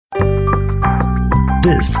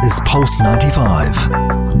This is Pulse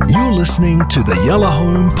 95. You're listening to the Yellow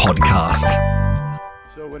Home Podcast.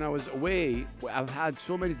 So when I was away, I've had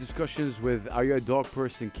so many discussions with, are you a dog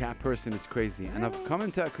person, cat person? It's crazy. And I've come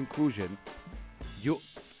into a conclusion.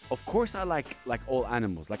 Of course I like all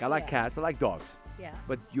animals. Like I like cats, I like dogs. Yeah.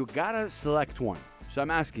 But you gotta select one. So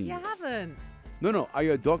I'm asking you. You haven't. No. Are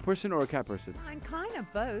you a dog person or a cat person? I'm kind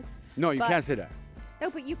of both. No, you can't say that. No,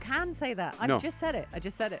 but you can say that. I No. just said it. I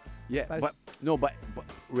just said it. Yeah, Both. but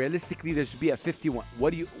realistically, there should be a 51.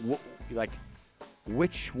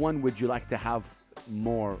 Which one would you like to have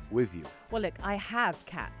more with you? Well, look, I have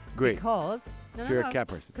cats. Great. Because So you're a cat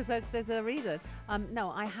person. Because there's a reason.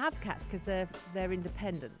 No, I have cats because they're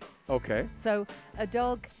independent. Okay. So a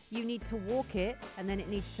dog, you need to walk it, and then it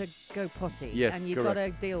needs to go potty. Yes, and you've got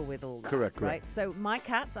to deal with all that. Correct. Right. So my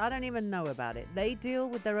cats, I don't even know about it. They deal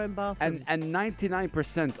with their own bathrooms. And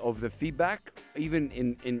 99% of the feedback, even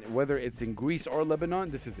in whether it's in Greece or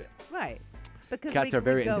Lebanon, this is it. Right. Because Cats we are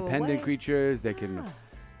very go independent away. creatures. They can,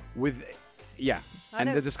 I And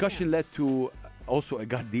the don't- discussion led to. Also, it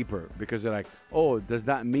got deeper because they're like, oh, does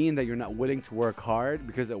that mean that you're not willing to work hard?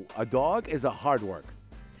 Because a dog is a hard work.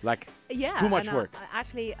 Like, Yeah, it's too much and work.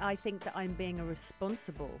 I think that I'm being a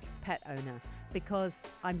responsible pet owner because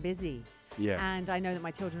I'm busy. Yeah. And I know that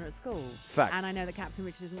my children are at school. Facts. And I know that Captain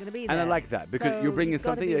Richard isn't going to be there. And I like that because So you're bringing you've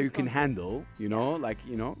gotta something be that you can responsible.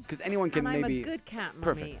 handle, because anyone can And I'm maybe. a good cat, Mummy.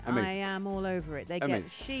 Perfect. Amazing. I am all over it. They Amazing.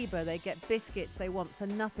 get Sheba, they get biscuits they want for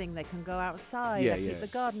nothing. They can go outside. Yeah, I keep yeah. the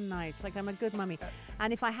garden nice. Like, I'm a good mummy.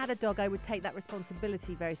 And if I had a dog, I would take that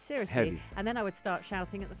responsibility very seriously. Heavy. And then I would start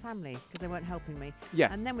shouting at the family because they weren't helping me.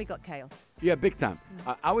 Yeah. And then we got chaos. Yeah, big time.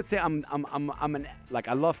 I would say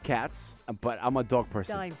I love cats, but I'm a dog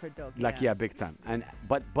person. Dying for a dog. Big time. And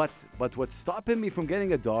but what's stopping me from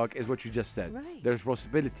getting a dog is what you just said. Right. There's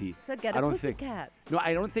responsibility. So get I a don't pussycat. No,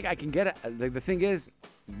 I don't think I can get it. Like the thing is,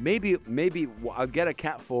 maybe I'll get a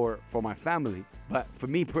cat for my family, but for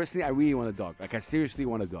me personally, I really want a dog. Like I seriously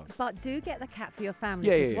want a dog. But do get the cat for your family.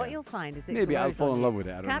 Yeah, Because yeah, what yeah. you'll find is it Maybe I'll grows fall on in you. love with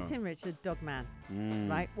it, I don't know. Captain Richard, dog man,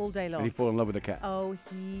 right, all day long. And he fall in love with the cat. Oh,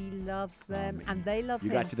 he loves them, man. and they love You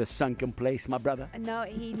him. got to the sunken place, my brother. No,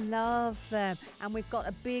 he loves them. And we've got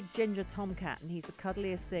a big ginger tomcat, and he's the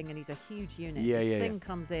cuddliest thing, and he's a huge unit. Yeah, this yeah, thing yeah.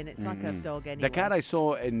 comes in, it's like a dog anyway. The cat I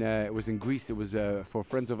saw it was in Greece. It was for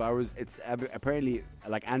friends of ours. It's apparently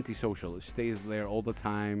like antisocial. It stays there all the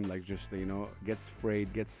time, like just gets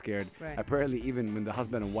afraid, gets scared. Right. Apparently, even when the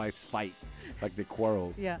husband and wife fight, like they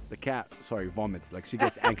quarrel. Yeah. The cat, vomits. Like she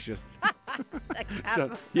gets anxious. The cat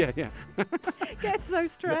So, yeah. gets so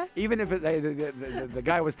stressed. Even if the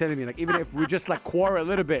guy was telling me, like, even if we just like quarrel a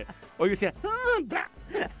little bit, or you say,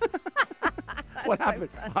 what so happened?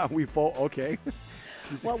 We fall. Okay.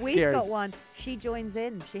 She's Well, we've scared. got one. She joins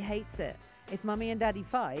in. She hates it. If Mummy and Daddy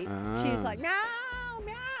fight, she's like, meow,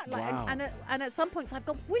 meow. Like, Wow. and at some points I've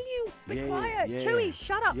gone, will you be Yeah, quiet? yeah, Chewy, yeah.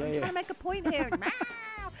 shut up. Yeah, I'm yeah. trying to make a point here. Meow.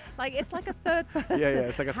 Like, it's like a third person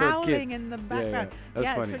it's like a third howling kid. in the Yeah, background. that's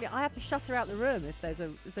It's funny. really, I have to shut her out the room if there's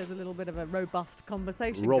a little bit of a robust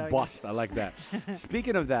conversation going on. Robust, I like that.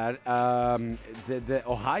 Speaking of that, the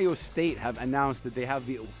Ohio State have announced that they have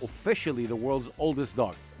officially the world's oldest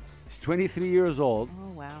dog. It's 23 years old. Oh,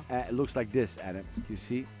 wow. It looks like this, Adam. You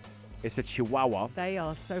see? It's a Chihuahua. They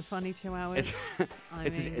are so funny, Chihuahuas.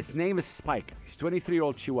 Its name is Spike. He's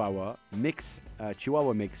 23-year-old Chihuahua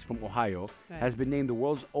Chihuahua mix from Ohio. Right. Has been named the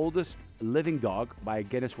world's oldest living dog by a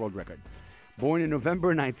Guinness World Record. Born in November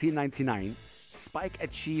 1999, Spike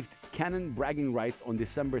achieved canon bragging rights on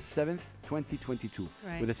December 7th, 2022,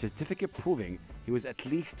 Right. with a certificate proving he was at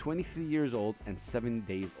least 23 years old and 7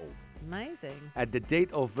 days old. Amazing. At the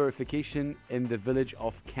date of verification in the village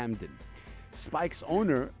of Camden. Spike's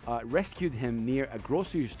owner rescued him near a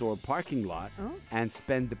grocery store parking lot and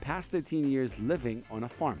spent the past 13 years living on a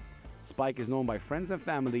farm. Spike is known by friends and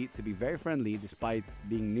family to be very friendly despite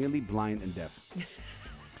being nearly blind and deaf.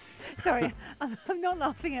 Sorry, I'm not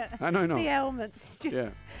laughing at I know. the ailments. Just Yeah.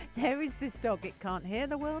 there is this dog. It can't hear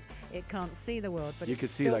the world. It can't see the world, but You it's can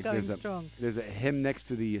see still like going strong. there's a him next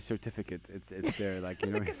to the certificate. It's there like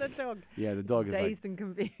Look at the dog. Yeah, the dog is like Dazed and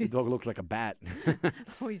confused. the dog looks like a bat.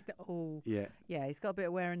 Yeah, Yeah. he's got a bit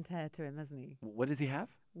of wear and tear to him, hasn't he? What does he have?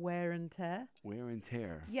 Wear and tear. Wear and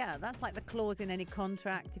tear. Yeah, that's like the clause in any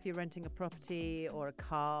contract if you're renting a property or a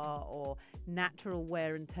car or natural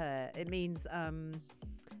wear and tear. It means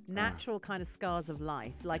natural kind of scars of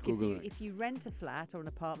life. Like if you rent a flat or an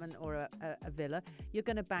apartment or a villa, you're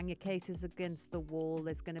going to bang your cases against the wall.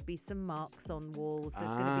 There's going to be some marks on walls.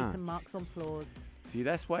 There's going to be some marks on floors. See,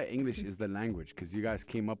 that's why English is the language, because you guys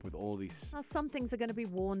came up with all these. Some things are going to be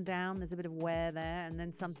worn down. There's a bit of wear there. And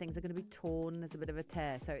then some things are going to be torn. There's a bit of a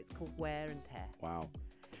tear. So it's called wear and tear. Wow.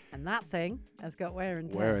 And that thing has got wear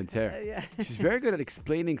and tear. Wear and tear. Yeah. She's very good at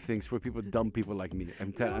explaining things for people, dumb people like me.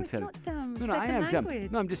 I'm telling. Not dumb. No, I am dumb.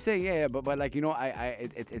 No, I'm just saying, but like, you know,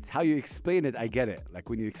 it's how you explain it. I get it. Like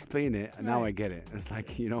when you explain it, now I get it. It's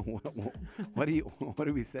like, you know, what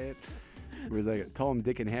do we say it? It was like Tom,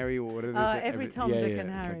 Dick, and Harry. What did they say? Every Tom, Dick, and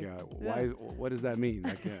Harry. Like, what does that mean?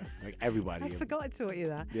 Like everybody. I forgot I taught you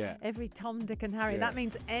that. Yeah. Every Tom, Dick, and Harry. Yeah. That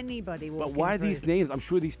means anybody walking But why are through. these names? I'm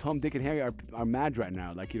sure these Tom, Dick, and Harry are mad right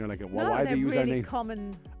now. Like, you know, like why they're they use really our name?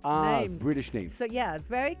 Common names. British names. So yeah,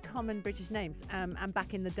 very common British names. And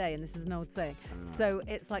back in the day, and this is an old saying. So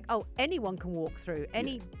it's like, anyone can walk through.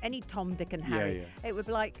 Any Tom, Dick, and Harry. Yeah. It would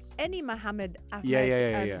be like any Mohammed,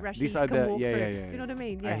 Ahmed, Rashid These are can walk through. yeah. You know what I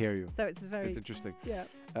mean? I hear you. So it's very. It's interesting. Yeah.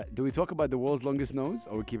 Do we talk about the world's longest nose,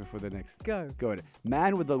 or we keep it for the next? Go. Go ahead.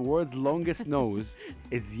 Man with the world's longest nose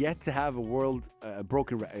is yet to have a world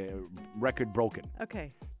record broken.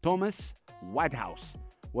 Okay. Thomas Whitehouse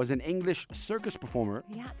was an English circus performer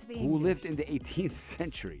He had to be who English. lived in the 18th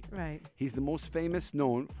century. Right. He's the most famous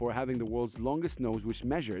known for having the world's longest nose, which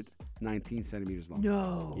measured 19 centimeters long.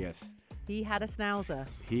 No. Yes. He had a schnauzer.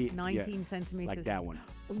 19 centimeters. Like that one.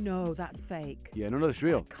 Oh, no, that's fake. Yeah, no, that's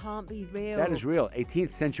real. Can't be real. That is real.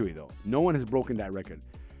 18th century, though. No one has broken that record.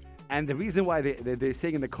 And the reason why they're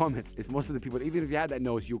saying in the comments is most of the people, even if you had that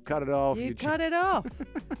nose, you cut it off. You cut it off.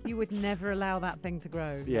 You would never allow that thing to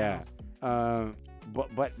grow. Yeah.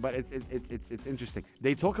 But it's interesting.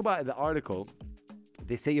 They talk about in the article.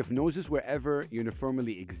 They say if noses were ever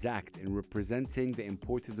uniformly exact in representing the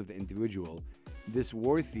importance of the individual, this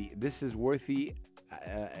is worthy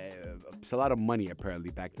a lot of money apparently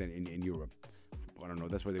back then in Europe. I don't know.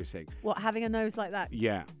 That's what they're saying. What, having a nose like that?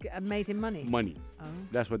 Yeah. Made him money? Money. Oh.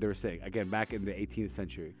 That's what they were saying. Again, back in the 18th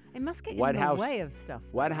century. It must get in the way of stuff.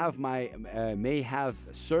 Whitehouse may have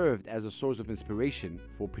served as a source of inspiration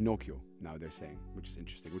for Pinocchio, now they're saying, which is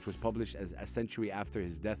interesting, which was published as a century after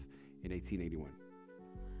his death in 1881.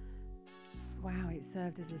 Wow, it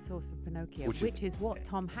served as a source for Pinocchio, which is what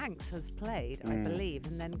Tom Hanks has played, I believe,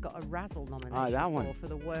 and then got a Razzle nomination for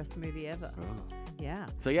the worst movie ever. Oh. Yeah.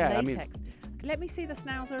 So yeah, Latex. Let me see the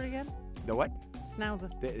schnauzer again. The what?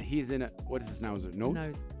 Schnauzer. He's in a, what is a schnauzer? Nose?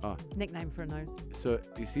 Nose. Oh. Nickname for a nose. So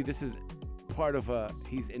you see, this is part of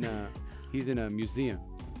he's in a museum.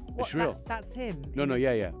 What, it's real. That's him. No,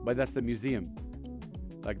 yeah. But that's the museum.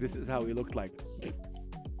 Like, this is how he looked like.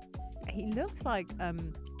 He looks like,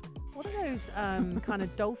 what are those kind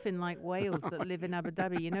of dolphin-like whales that live in Abu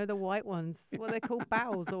Dhabi? You know, the white ones. What are they called?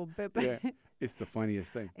 Bows or... Yeah, it's the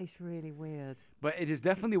funniest thing. It's really weird. But it is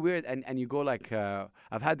definitely weird. And you go like...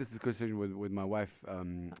 I've had this discussion with my wife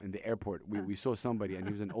in the airport. We saw somebody, and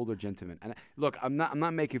he was an older gentleman. And look, I'm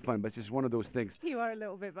not making fun, but it's just one of those things. You are a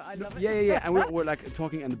little bit, but I love it. Yeah. And we're like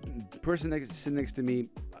talking, and the person sitting next to me,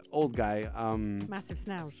 old guy... Massive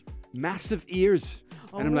snout. Massive ears.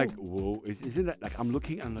 Oh. And I'm like, whoa, isn't that like, I'm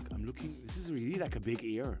looking, this is really like a big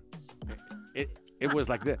ear. It was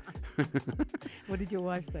like that. What did your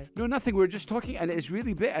wife say? No, nothing. We were just talking, and it's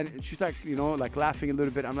really big. And she's like, like laughing a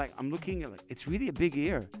little bit. I'm looking, like, it's really a big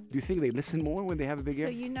ear. Do you think they listen more when they have a big ear?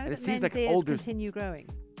 So you know and that men's ears continue growing?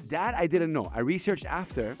 That I didn't know. I researched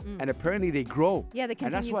after, and apparently they grow. Yeah, they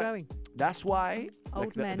continue growing. That's why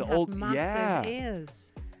old men have massive ears.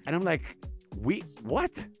 And I'm like,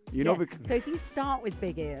 what? You know, so if you start with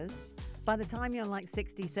big ears, by the time you're like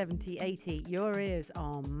 60, 70, 80, your ears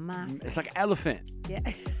are massive. It's like elephant. Yeah.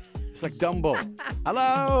 It's like Dumbo.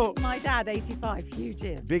 Hello. My dad, 85, huge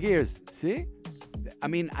ears. Big ears. See? I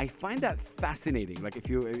mean, I find that fascinating. Like, if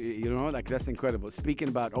like, that's incredible. Speaking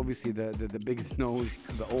about, obviously, the biggest nose,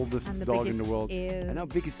 the oldest dog in the world. Ears. I know,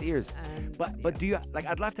 biggest ears. But do you, like,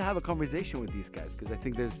 I'd love to have a conversation with these guys, because I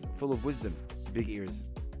think there's full of wisdom. Big ears.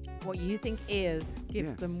 What you think ears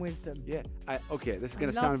gives them wisdom. Yeah. Okay, this is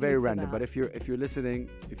going to sound very random, but if you're listening,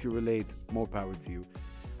 if you relate, more power to you.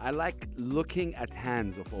 I like looking at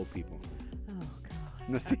hands of old people. Oh, God.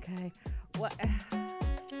 No, see? Okay. What?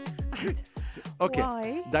 Okay.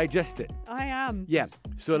 Why? Digest it. I am. Yeah.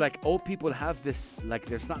 So, like, old people have this, like,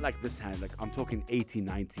 there's not like this hand. Like, I'm talking 80,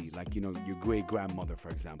 90. Like, your great-grandmother, for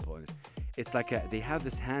example. It's like they have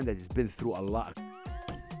this hand that has been through a lot.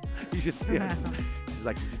 You should see it. She's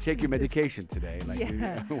like, did you take your medication today? Like,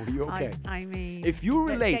 were you okay? I mean, if you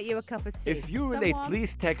relate, let's get you a cup of tea. If you relate,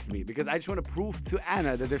 please text me, because I just want to prove to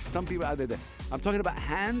Anna that there's some people out there that I'm talking about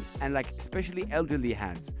hands, and like especially elderly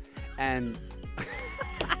hands, and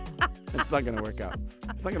it's not gonna work out.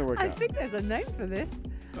 It's not gonna work out. I think there's a name for this.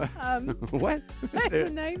 What? There's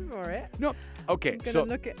a name for it. No. Okay. I'm gonna So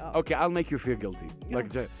look it up. okay, I'll make you feel guilty. Yeah.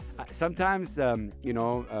 Like sometimes, I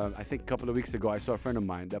think a couple of weeks ago, I saw a friend of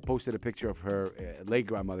mine that posted a picture of her late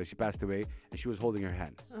grandmother. She passed away, and she was holding her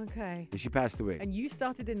hand. Okay. And she passed away. And you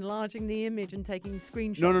started enlarging the image and taking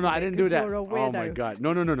screenshots. No, I didn't do that. You're a weirdo. Oh my God,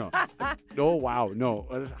 no. Oh wow, no.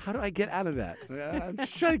 How do I get out of that? I'm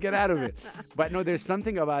just trying to get out of it. But no, there's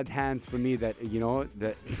something about hands for me that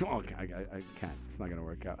okay, I can't. It's not gonna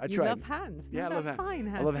work out. I you tried. love hands. Yeah, no, I love that's hands. fine.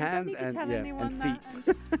 I love Hassan. hands Don't need to tell and anyone feet.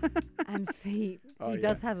 that. And feet. Oh, He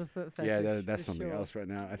does have a foot fetish. Yeah, that's for something sure. else right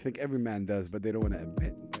now. I think every man does, but they don't want to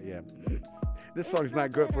admit. But yeah, this song's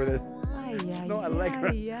not good for this. Snow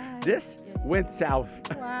Allegra. This went south.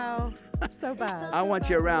 Wow, so bad. I want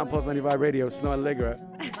you around, Pulse 95 Radio, Snow Allegra.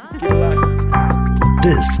 Give it life.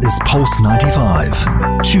 This is Pulse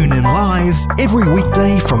 95. Tune in live every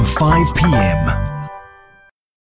weekday from 5 p.m.